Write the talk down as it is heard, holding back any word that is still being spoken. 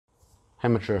Hey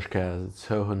Matryoshka, it's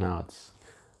hohonuts,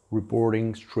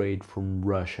 reporting straight from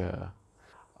Russia.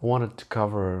 I wanted to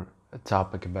cover a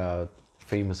topic about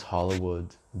famous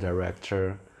Hollywood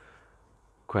director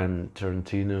Quentin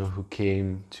Tarantino, who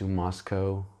came to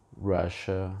Moscow,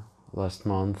 Russia last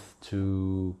month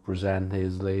to present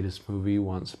his latest movie,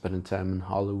 Once Upon a Time in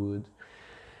Hollywood.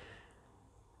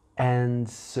 And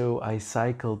so I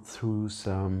cycled through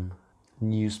some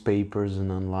newspapers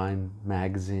and online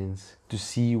magazines to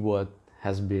see what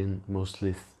has been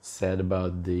mostly said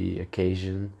about the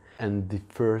occasion. And the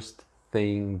first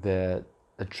thing that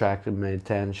attracted my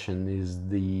attention is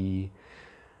the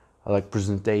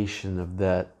presentation of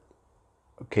that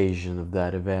occasion, of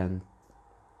that event.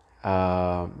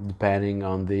 Depending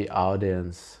on the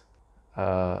audience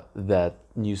that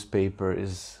newspaper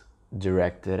is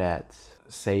directed at.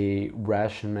 Say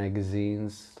Russian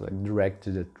magazines, like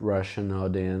directed at Russian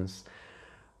audience,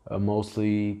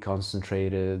 mostly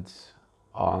concentrated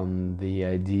on the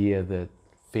idea that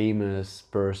famous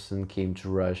person came to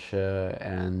Russia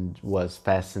and was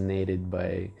fascinated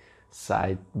by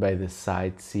the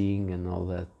sightseeing and all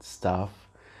that stuff.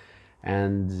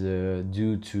 And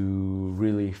due to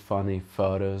really funny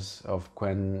photos of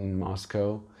Quentin in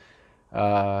Moscow,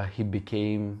 he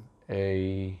became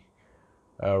a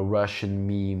Russian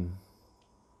meme.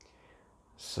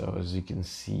 So as you can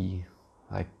see,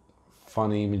 like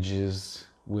funny images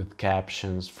with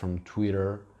captions from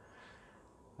Twitter.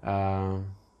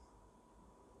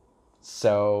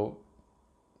 So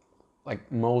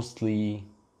like mostly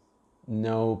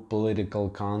no political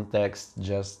context,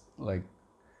 just like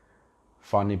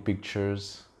funny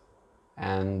pictures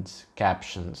and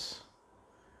captions.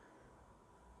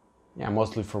 Yeah,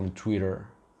 mostly from Twitter.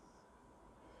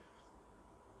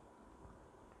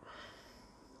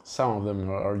 Some of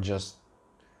them are just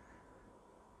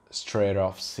straight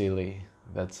off silly,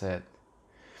 that's it.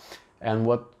 And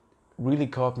what really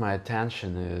caught my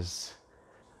attention is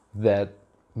that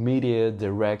media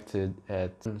directed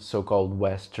at so-called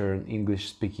Western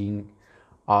English-speaking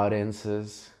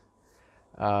audiences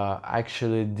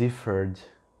actually differed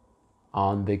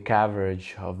on the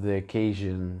coverage of the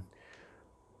occasion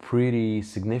pretty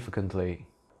significantly.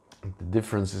 The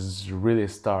difference is really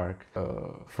stark.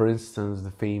 For instance,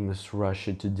 the famous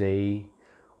Russia Today,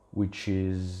 which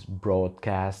is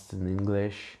broadcast in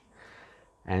English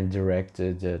and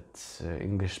directed at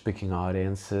English-speaking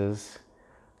audiences,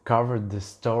 covered the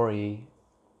story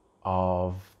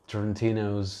of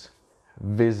Tarantino's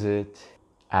visit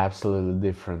absolutely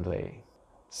differently.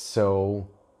 So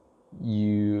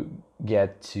you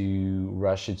get to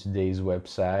Russia Today's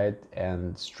website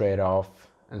and straight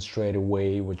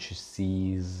away what you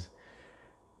see is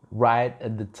right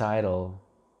at the title,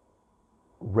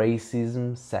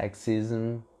 racism,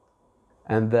 sexism,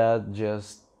 and that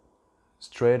just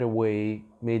straight away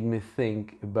made me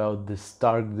think about the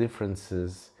stark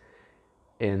differences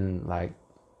in like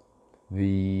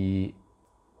the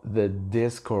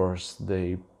discourse,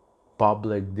 the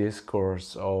public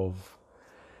discourse of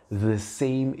the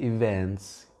same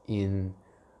events, in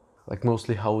like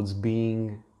mostly how it's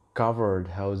being covered,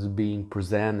 how it's being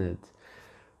presented,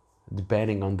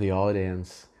 depending on the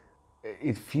audience.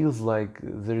 It feels like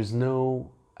there's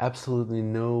absolutely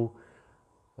no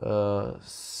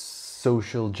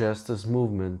social justice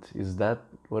movement. Is that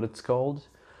what it's called?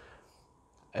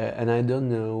 And I don't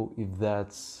know if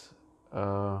it's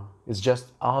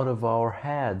just out of our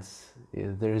heads.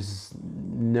 There's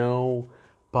no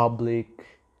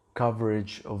public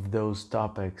coverage of those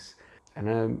topics, and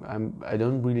I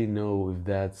don't really know if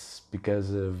that's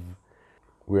because of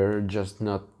we're just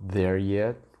not there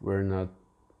yet.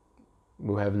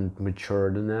 We haven't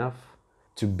matured enough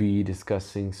to be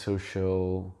discussing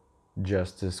social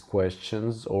justice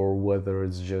questions, or whether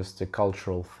it's just a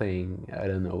cultural thing. I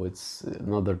don't know. It's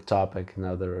another topic,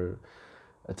 a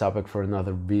topic for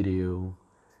another video,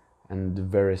 and a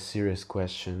very serious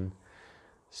question.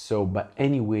 So, but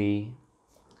anyway,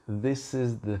 this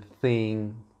is the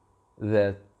thing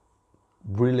that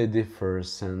really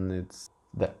differs, and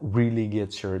that really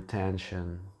gets your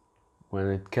attention when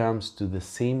it comes to the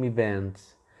same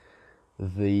event.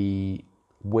 The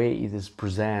way it is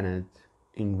presented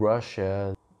in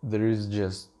Russia, there is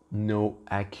just no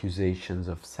accusations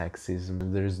of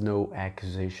sexism, there is no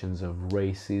accusations of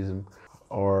racism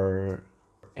or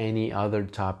any other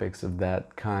topics of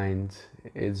that kind.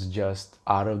 It's just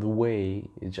out of the way.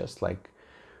 It's just like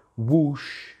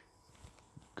whoosh,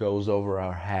 goes over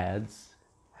our heads,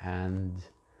 and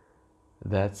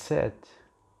that's it.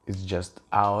 It's just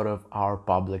out of our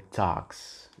public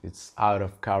talks. It's out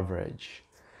of coverage.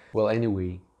 Well,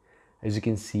 anyway, as you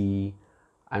can see,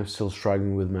 I'm still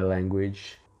struggling with my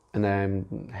language. and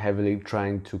I'm heavily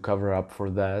trying to cover up for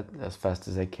that as fast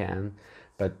as I can,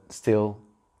 but still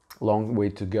long way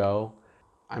to go.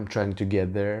 I'm trying to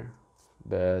get there,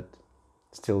 but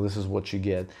still this is what you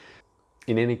get.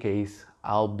 In any case,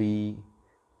 I'll be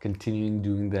continuing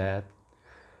doing that,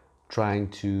 trying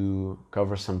to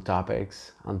cover some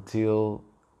topics until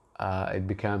it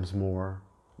becomes more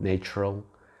natural,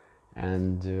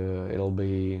 and it'll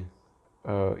be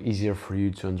easier for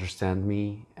you to understand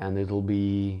me, and it'll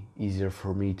be easier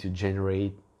for me to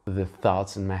generate the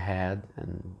thoughts in my head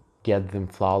and get them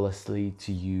flawlessly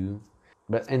to you.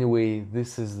 But anyway,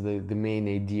 this is the main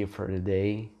idea for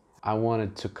today. I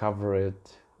wanted to cover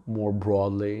it more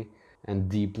broadly and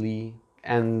deeply,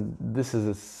 and this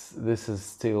is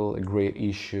still a great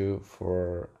issue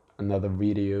for another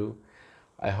video.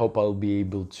 I hope I'll be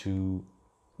able to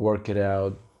work it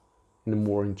out in a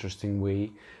more interesting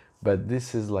way, but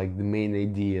this is like the main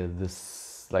idea,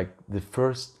 this like the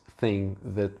first thing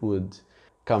that would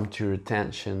come to your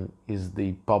attention is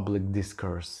the public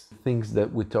discourse. Things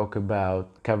that we talk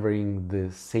about covering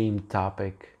the same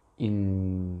topic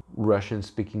in Russian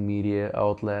speaking media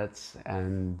outlets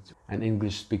and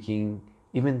English speaking,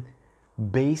 even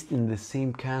based in the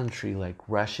same country, like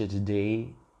Russia Today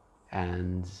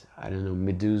and I don't know,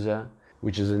 Medusa,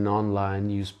 which is an online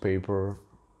newspaper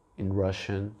in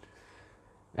Russian.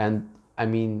 And I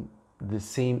mean, the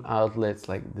same outlets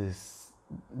like this,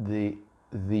 the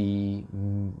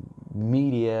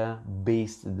media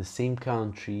based in the same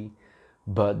country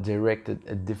but directed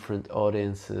at different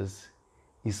audiences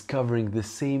is covering the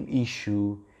same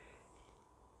issue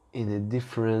in a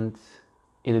different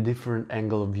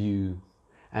angle of view.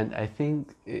 And I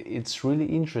think it's really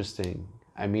interesting.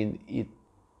 I mean,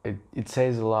 it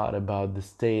says a lot about the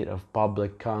state of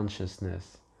public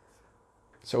consciousness.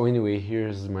 So anyway,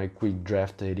 here's my quick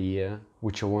draft idea,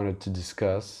 which I wanted to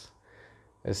discuss.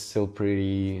 It's still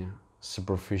pretty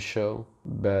superficial,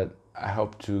 but I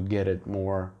hope to get it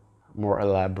more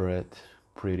elaborate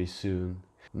pretty soon.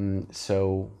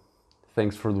 So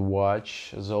thanks for the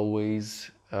watch. As always,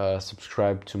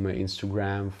 subscribe to my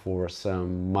Instagram for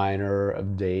some minor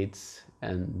updates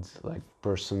and like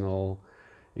personal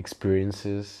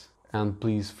experiences. And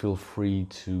please feel free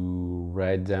to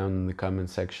write down in the comment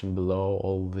section below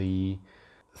all the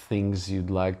things you'd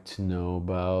like to know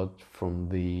about from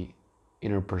the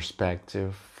inner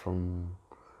perspective from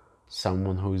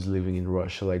someone who is living in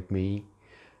Russia like me.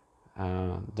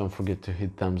 Don't forget to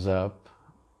hit thumbs up,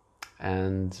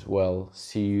 and well,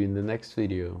 see you in the next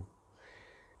video.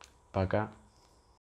 Пока.